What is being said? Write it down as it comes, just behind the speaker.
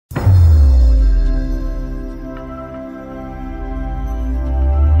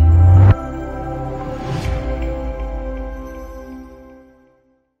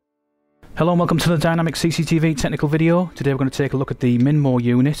Hello and welcome to the Dynamic CCTV technical video. Today we're going to take a look at the MinMoe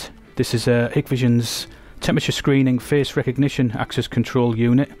unit. This is Hikvision's temperature screening face recognition access control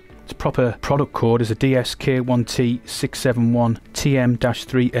unit. Its proper product code is a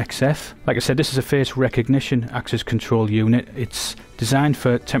DS-𝐾1T671TM-3XF. Like I said, this is a face recognition access control unit. It's designed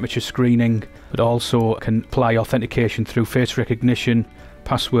for temperature screening, but also can apply authentication through face recognition,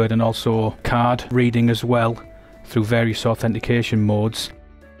 password and also card reading as well through various authentication modes.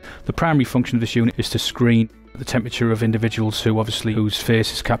 The primary function of this unit is to screen the temperature of individuals whose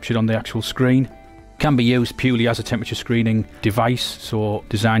face is captured on the actual screen. It can be used purely as a temperature screening device, so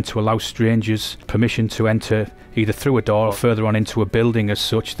designed to allow strangers permission to enter either through a door or further on into a building as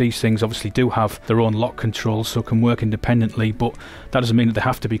such. These things obviously do have their own lock controls, so can work independently, but that doesn't mean that they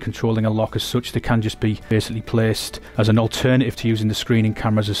have to be controlling a lock as such. They can just be basically placed as an alternative to using the screening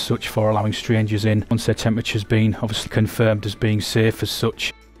cameras as such for allowing strangers in once their temperature's been obviously confirmed as being safe as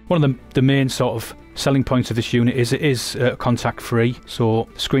such. One of the main sort of selling points of this unit is it is contact free, so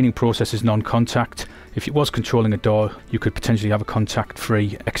the screening process is non-contact. If it was controlling a door, you could potentially have a contact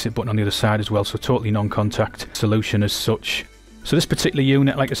free exit button on the other side as well, so totally non-contact solution as such. So this particular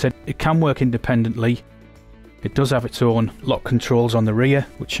unit, like I said, it can work independently. It does have its own lock controls on the rear,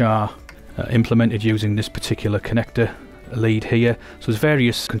 which are implemented using this particular connector lead here. So there's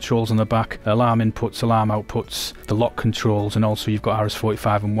various controls on the back, alarm inputs, alarm outputs, the lock controls, and also you've got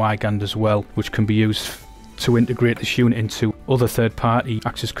RS-45 and Wi-Band as well, which can be used to integrate this unit into other third-party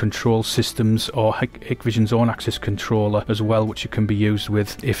access control systems or Hikvision's own access controller as well, which it can be used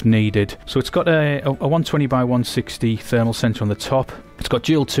with if needed. So it's got a 120 by 160 thermal sensor on the top. It's got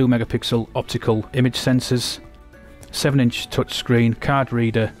dual 2 megapixel optical image sensors, 7-inch touchscreen, card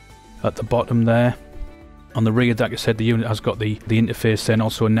reader at the bottom there. On the rear, like I said, the unit has got the interface there and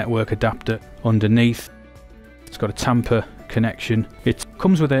also a network adapter underneath. It's got a tamper connection. It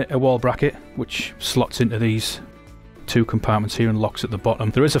comes with a wall bracket which slots into these two compartments here and locks at the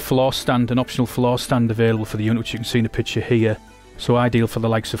bottom. There is a floor stand, an optional floor stand available for the unit, which you can see in the picture here. So ideal for the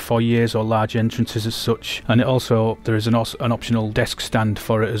likes of foyers or large entrances as such, and there is an optional desk stand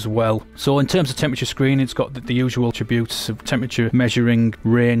for it as well. So in terms of temperature screening, it's got the usual attributes of temperature measuring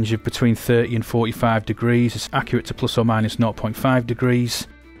range of between 30 and 45 degrees. It's accurate to plus or minus 0.5 degrees.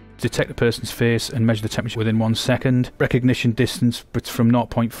 Detect the person's face and measure the temperature within 1 second. Recognition distance from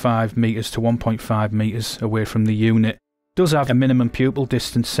 0.5 meters to 1.5 meters away from the unit. It does have a minimum pupil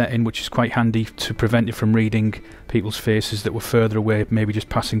distance setting, which is quite handy to prevent it from reading people's faces that were further away, maybe just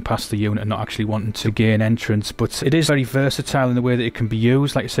passing past the unit and not actually wanting to gain entrance. But it is very versatile in the way that it can be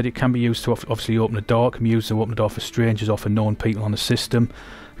used. Like I said, it can be used to obviously open a door. It can be used to open a door for strangers or for known people on the system.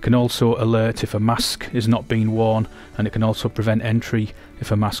 It can also alert if a mask is not being worn, and it can also prevent entry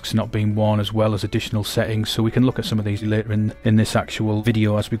if a mask's not being worn, as well as additional settings. So we can look at some of these later in this actual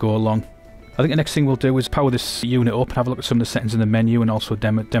video as we go along. I think the next thing we'll do is power this unit up and have a look at some of the settings in the menu and also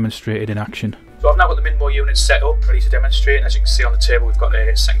demonstrate it in action. So I've now got the MinMoe unit set up, ready to demonstrate. As you can see on the table, we've got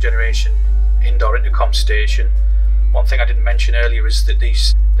a second generation indoor intercom station. One thing I didn't mention earlier is that the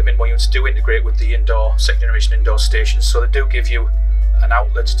MinMoe units do integrate with the second generation indoor stations, so they do give you an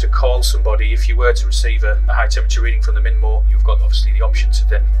outlet to call somebody. If you were to receive a high temperature reading from the MinMoe, you've got obviously the option to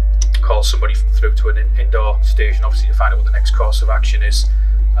then call somebody through to an indoor station, obviously to find out what the next course of action is.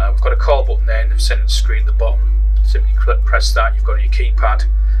 We've got a call button there in the centre of the screen at the bottom. Simply press that. You've got your keypad,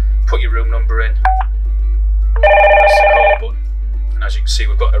 put your room number in, press the call button, and as you can see,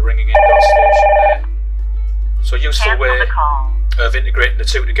 we've got a ringing indoor station there. So a useful way of integrating the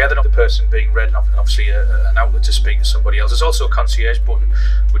two together, not the person being read, and obviously an outlet to speak to somebody else. There's also a concierge button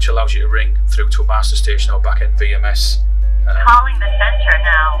which allows you to ring through to a master station or back-end VMS. Calling the center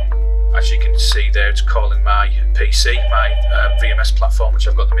now. As you can see there, it's calling my PC, my VMS platform, which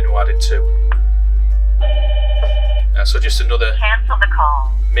I've got the MinMoe added to. So just another Cancel the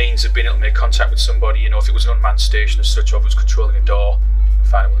call. means of being able to make contact with somebody. You know, if it was an unmanned station as such, or if it was controlling a door, you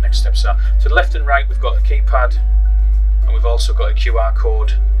can find out what the next steps are. To the left and right, we've got a keypad, and we've also got a QR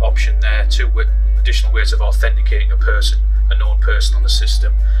code option there, two additional ways of authenticating a known person on the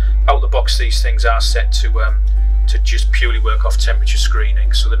system. Out of the box, these things are set to just purely work off temperature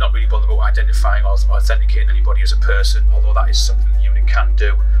screening, so they're not really bothered about identifying or authenticating anybody as a person, although that is something the unit can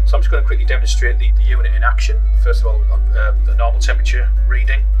do. So I'm just going to quickly demonstrate the unit in action. First of all, the normal temperature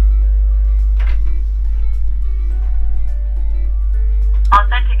reading.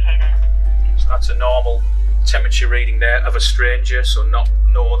 Authenticated. So that's a normal temperature reading there of a stranger, so no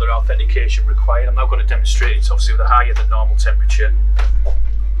other authentication required. I'm now going to demonstrate it obviously with a higher than normal temperature.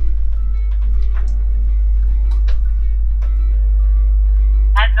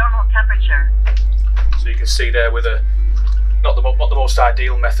 At normal temperature. So you can see there with a not the most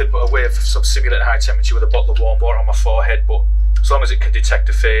ideal method, but a way of sort of simulating high temperature with a bottle of warm water on my forehead. But as long as it can detect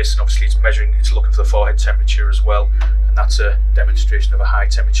a face, and obviously it's looking for the forehead temperature as well, and that's a demonstration of a high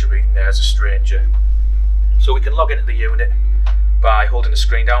temperature reading there as a stranger. So we can log into the unit by holding the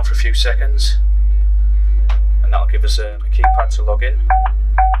screen down for a few seconds, and that'll give us a keypad to log in,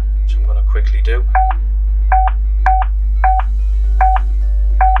 which I'm going to quickly do.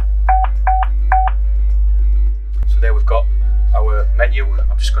 So there we've got our menu.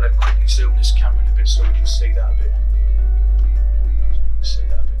 I'm just going to quickly zoom this camera in a bit so we can see that a bit. So you can see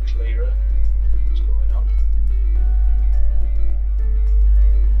that a bit clearer. What's going on?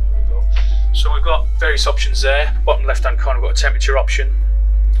 There we go. So we've got various options there. Bottom left hand corner we've got a temperature option.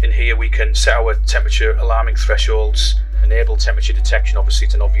 In here we can set our temperature alarming thresholds, enable temperature detection. Obviously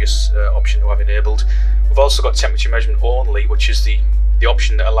it's an obvious option to have enabled. We've also got temperature measurement only, which is the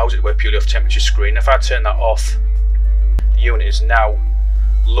option that allows it to work purely off temperature screen. If I turn that off, the unit is now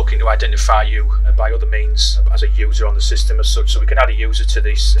looking to identify you by other means as a user on the system as such, so we can add a user to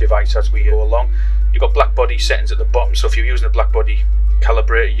this device as we go along. You've got black body settings at the bottom, so if you're using a black body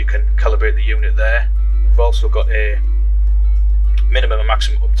calibrator you can calibrate the unit there. We've also got a minimum and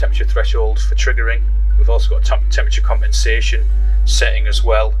maximum temperature threshold for triggering. We've also got a temperature compensation setting as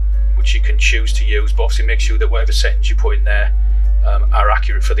well, which you can choose to use, but obviously make sure that whatever settings you put in there are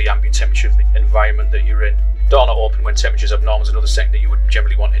accurate for the ambient temperature of the environment that you're in. Door not open when temperatures abnormal is another setting that you would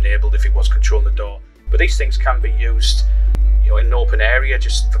generally want enabled if it was controlling the door. But these things can be used, in an open area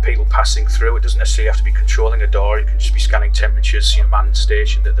just for people passing through. It doesn't necessarily have to be controlling a door. You can just be scanning temperatures. Manned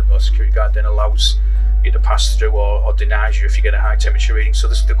station that the security guard then allows you to pass through or denies you if you get a high temperature reading. So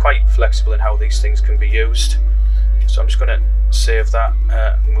they're quite flexible in how these things can be used. So I'm just going to save that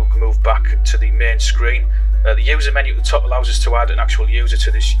and we'll move back to the main screen. The user menu at the top allows us to add an actual user to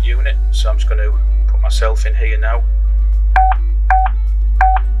this unit. So I'm just going to put myself in here now.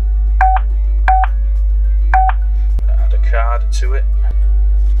 Add a card to it.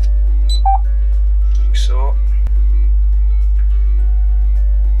 Like so.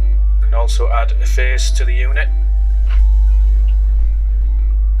 Can also add a face to the unit.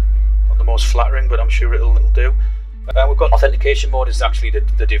 Not the most flattering, but I'm sure it'll do. We've got authentication mode is actually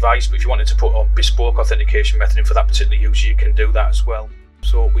the device, but if you wanted to put a bespoke authentication method in for that particular user, you can do that as well.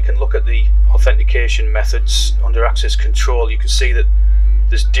 So we can look at the authentication methods under access control. You can see that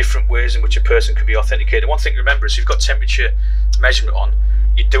there's different ways in which a person can be authenticated. One thing to remember is if you've got temperature measurement on,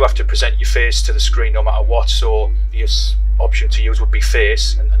 you do have to present your face to the screen no matter what. So the option to use would be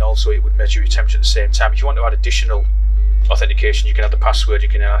face, and also it would measure your temperature at the same time. If you want to add additional authentication, you can add the password, you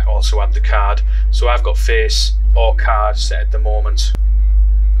can also add the card. So I've got face or card set at the moment,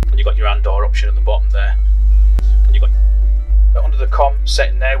 and you've got your and or option at the bottom there. And you've got under the COM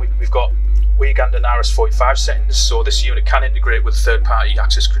setting there, we've got WeGand and RS-45 settings. So this unit can integrate with a third-party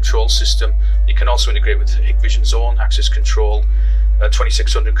access control system. You can also integrate with Hikvision's own access control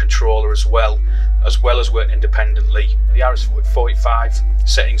 2600 controller as well as working independently. The RS-45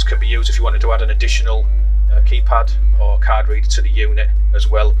 settings can be used if you wanted to add an additional keypad or card reader to the unit as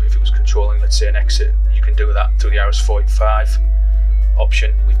well. If it was controlling, let's say, an exit, you can do that through the RS-45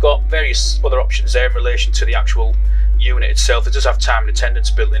 option. We've got various other options there in relation to the actual unit itself. It does have time and attendance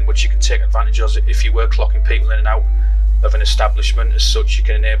built in, which you can take advantage of if you were clocking people in and out of an establishment. As such, you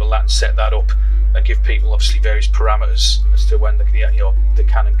can enable that and set that up and give people obviously various parameters as to when they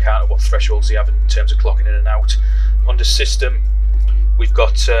can and can't, or what thresholds they have in terms of clocking in and out. Under system, we've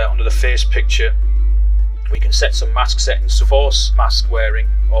got under the face picture, we can set some mask settings to force mask wearing,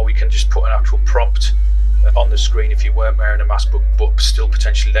 or we can just put an actual prompt on the screen if you weren't wearing a mask, but still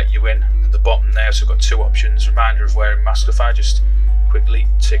potentially let you in at the bottom there. So we've got two options: reminder of wearing mask. If I just quickly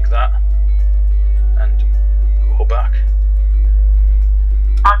tick that and go back,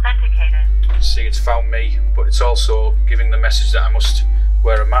 Authenticated. you can see it's found me, but it's also giving the message that I must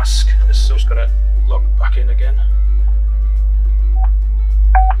wear a mask. So I'm just going to log back in again.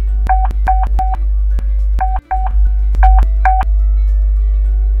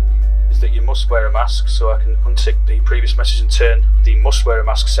 That you must wear a mask, so I can untick the previous message and turn the must wear a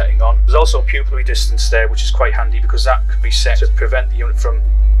mask setting on. There's also a pupillary distance there, which is quite handy because that can be set to prevent the unit from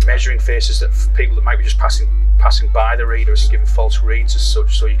measuring faces that people that might be just passing by the readers and giving false reads as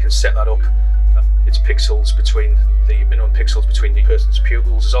such. So you can set that up. It's pixels between the minimum pixels between the person's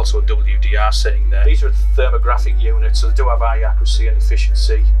pupils. There's also a WDR setting there. These are thermographic units, so they do have eye accuracy and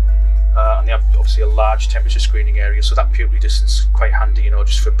efficiency. And they have obviously a large temperature screening area, so that pupillary distance is quite handy,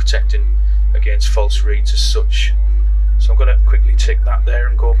 just for protecting against false reads as such. So I'm going to quickly tick that there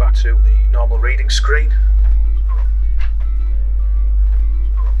and go back to the normal reading screen.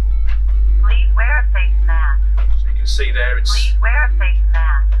 Please wear a face mask. So you can see there it's Please wear a face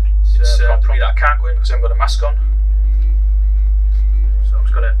mask. that I can't go in because I haven't got a mask on. So I'm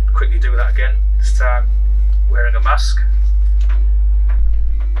just going to quickly do that again, this time wearing a mask.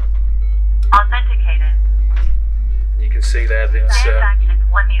 Authenticated. You can see there that Transaction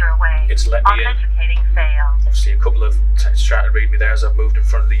 1 meter away. it's let me in. Authenticating failed. Obviously a couple of it's trying to read me there as I've moved in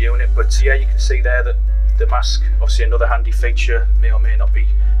front of the unit, but yeah, you can see there that the mask, obviously another handy feature, may or may not be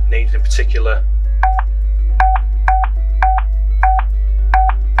needed in particular.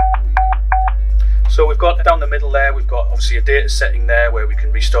 So we've got down the middle there, we've got obviously a data setting there where we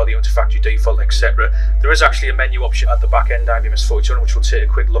can restore the unit to factory default, etc. There is actually a menu option at the back end, IVMS 4200, which we'll take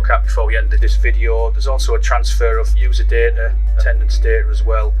a quick look at before we end this video. There's also a transfer of user data, attendance data as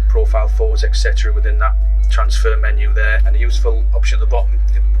well, profile photos, etc. within that transfer menu there. And the useful option at the bottom,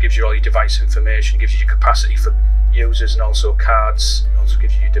 it gives you all your device information, gives you your capacity for users and also cards. It also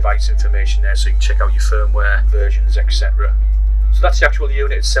gives you your device information there so you can check out your firmware versions, etc. So that's the actual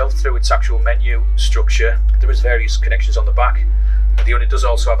unit itself through its actual menu structure. There is various connections on the back. The unit does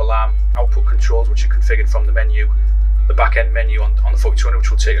also have alarm output controls which are configured from the menu, the back end menu on the 4200,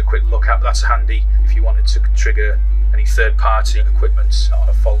 which we'll take a quick look at. That's handy if you wanted to trigger any third party equipment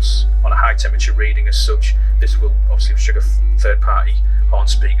on a high temperature reading as such. This will obviously trigger third party horn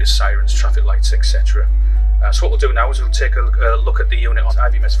speakers, sirens, traffic lights, etc. So what we'll do now is we'll take a look at the unit on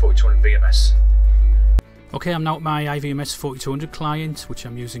IVMS 4200 VMS. Okay, I'm now at my IVMS 4200 client, which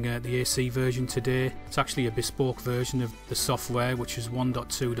I'm using the AC version today. It's actually a bespoke version of the software, which is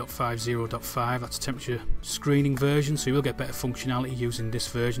 1.2.50.5. That's a temperature screening version, so you will get better functionality using this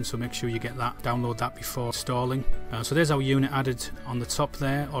version, so make sure you get that, download that before installing. So there's our unit added on the top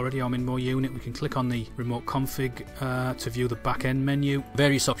there, already our MinMoe unit. We can click on the remote config to view the back end menu.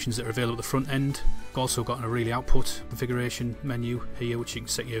 Various options that are available at the front end. We've also got a relay output configuration menu here, which you can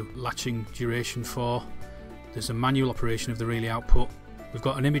set your latching duration for. There's a manual operation of the relay output. We've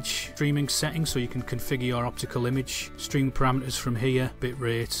got an image streaming setting, so you can configure your optical image stream parameters from here: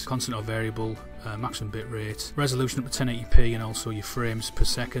 bitrate, constant or variable, maximum bitrate, resolution up to 1080p, and also your frames per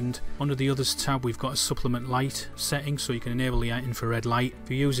second. Under the others tab, we've got a supplement light setting, so you can enable the infrared light.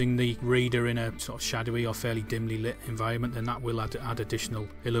 If you're using the reader in a sort of shadowy or fairly dimly lit environment, then that will add additional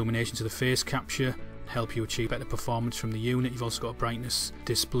illumination to the face capture, help you achieve better performance from the unit. You've also got a brightness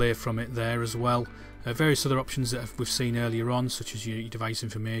display from it there as well. Various other options that we've seen earlier on, such as your device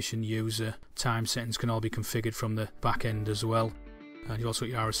information, user, time settings, can all be configured from the back end as well. And you've also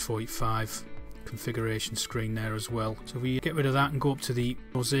got your RS-485 configuration screen there as well. So if we get rid of that and go up to the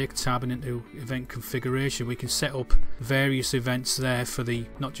Mosaic tab and into event configuration, we can set up various events there for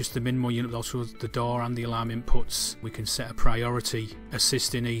not just the MinMoe unit, but also the door and the alarm inputs. We can set a priority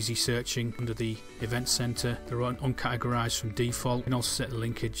assist in easy searching under the event center. They're uncategorized from default. We can also set a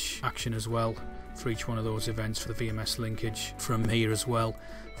linkage action as well for each one of those events for the VMS linkage from here as well.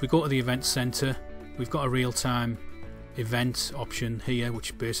 If we go to the event center, we've got a real-time event option here,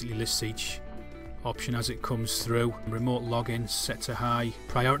 which basically lists each option as it comes through. Remote login set to high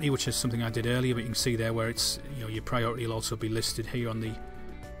priority, which is something I did earlier, but you can see there where it's, your priority will also be listed here on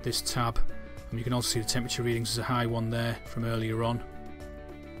this tab. And you can also see the temperature readings as a high one there from earlier on.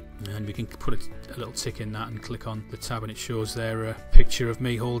 And we can put a little tick in that and click on the tab, and it shows there a picture of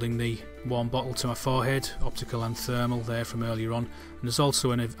me holding the warm bottle to my forehead, optical and thermal there from earlier on. And there's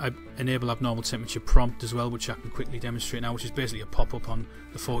also an enable abnormal temperature prompt as well, which I can quickly demonstrate now, which is basically a pop-up on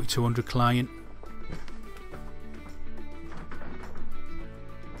the 4200 client.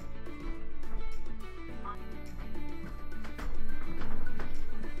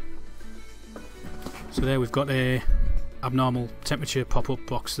 So there we've got a abnormal temperature pop-up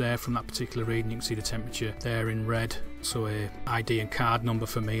box there from that particular reading. You can see the temperature there in red. So a ID and card number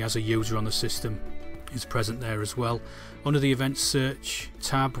for me as a user on the system is present there as well. Under the event search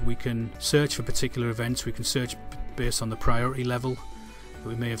tab, we can search for particular events. We can search based on the priority level that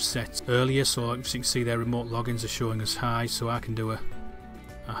we may have set earlier. So as you can see there, remote logins are showing us high, so I can do a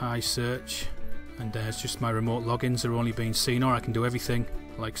high search, and there's just my remote logins are only being seen, or I can do everything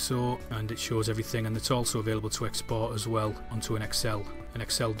like so, and it shows everything. And it's also available to export as well onto an Excel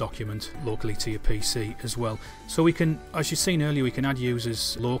document locally to your PC as well. So we can, as you've seen earlier, we can add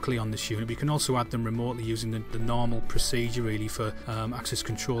users locally on this unit. We can also add them remotely using the normal procedure really for access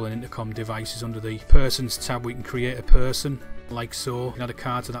control and intercom devices. Under the persons tab, we can create a person like so. We can add a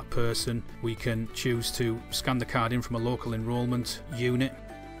card to that person. We can choose to scan the card in from a local enrolment unit.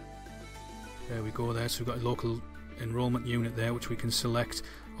 There we go there. So we've got a local enrolment unit there which we can select,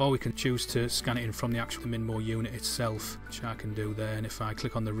 or we can choose to scan it in from the actual MinMoe unit itself, which I can do there. And if I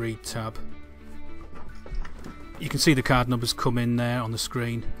click on the read tab, you can see the card numbers come in there on the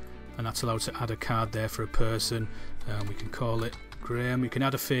screen, and that's allowed to add a card there for a person. We can call it Graham. We can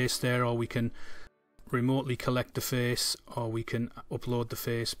add a face there, or we can remotely collect the face, or we can upload the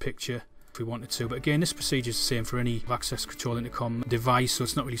face picture if we wanted to. But again, this procedure is the same for any access control intercom device, so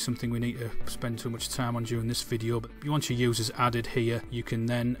it's not really something we need to spend too much time on during this video. But once your user's added here, you can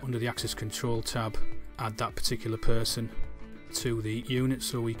then, under the access control tab, add that particular person to the unit.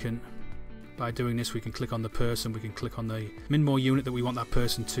 So we can, by doing this, we can click on the person, we can click on the MinMoe unit that we want that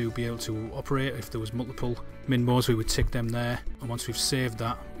person to be able to operate. If there was multiple MinMoes, we would tick them there, and once we've saved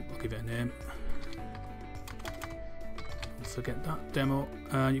that, we'll give it a name. Forget that demo.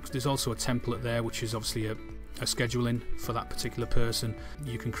 There's also a template there, which is obviously a scheduling for that particular person.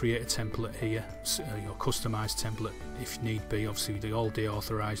 You can create a template here, your customized template if need be. Obviously the all day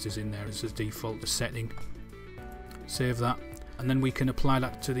authorized is in there as a default setting. Save that, and then we can apply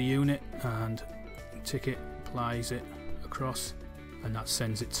that to the unit, and ticket applies it across, and that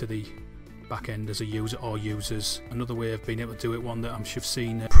sends it to the back end as a user or users. Another way of being able to do it, one that I'm sure you've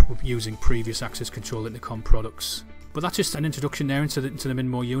seen using previous access control intercom products. But that's just an introduction there into the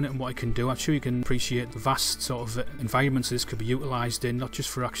MinMoe unit and what it can do. I'm sure you can appreciate the vast sort of environments this could be utilised in, not just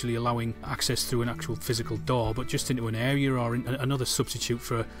for actually allowing access through an actual physical door, but just into an area or another substitute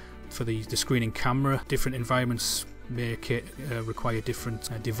for the screening camera. Different environments may require different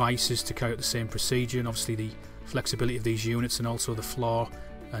devices to carry out the same procedure, and obviously the flexibility of these units and also the floor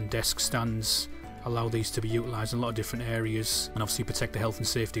and desk stands allow these to be utilised in a lot of different areas, and obviously protect the health and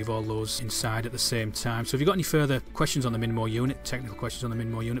safety of all those inside at the same time. So if you've got any further questions on the MinMoe unit, technical questions on the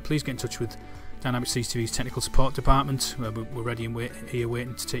MinMoe unit, please get in touch with Dynamic CCTV's technical support department. We're ready and here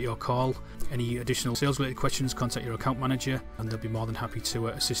waiting to take your call. Any additional sales related questions, contact your account manager and they'll be more than happy to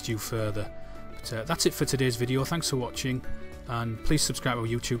assist you further. But that's it for today's video. Thanks for watching, and please subscribe to our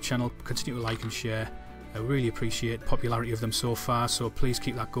YouTube channel, continue to like and share. I really appreciate the popularity of them so far, so please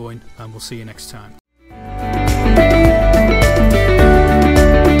keep that going, and we'll see you next time.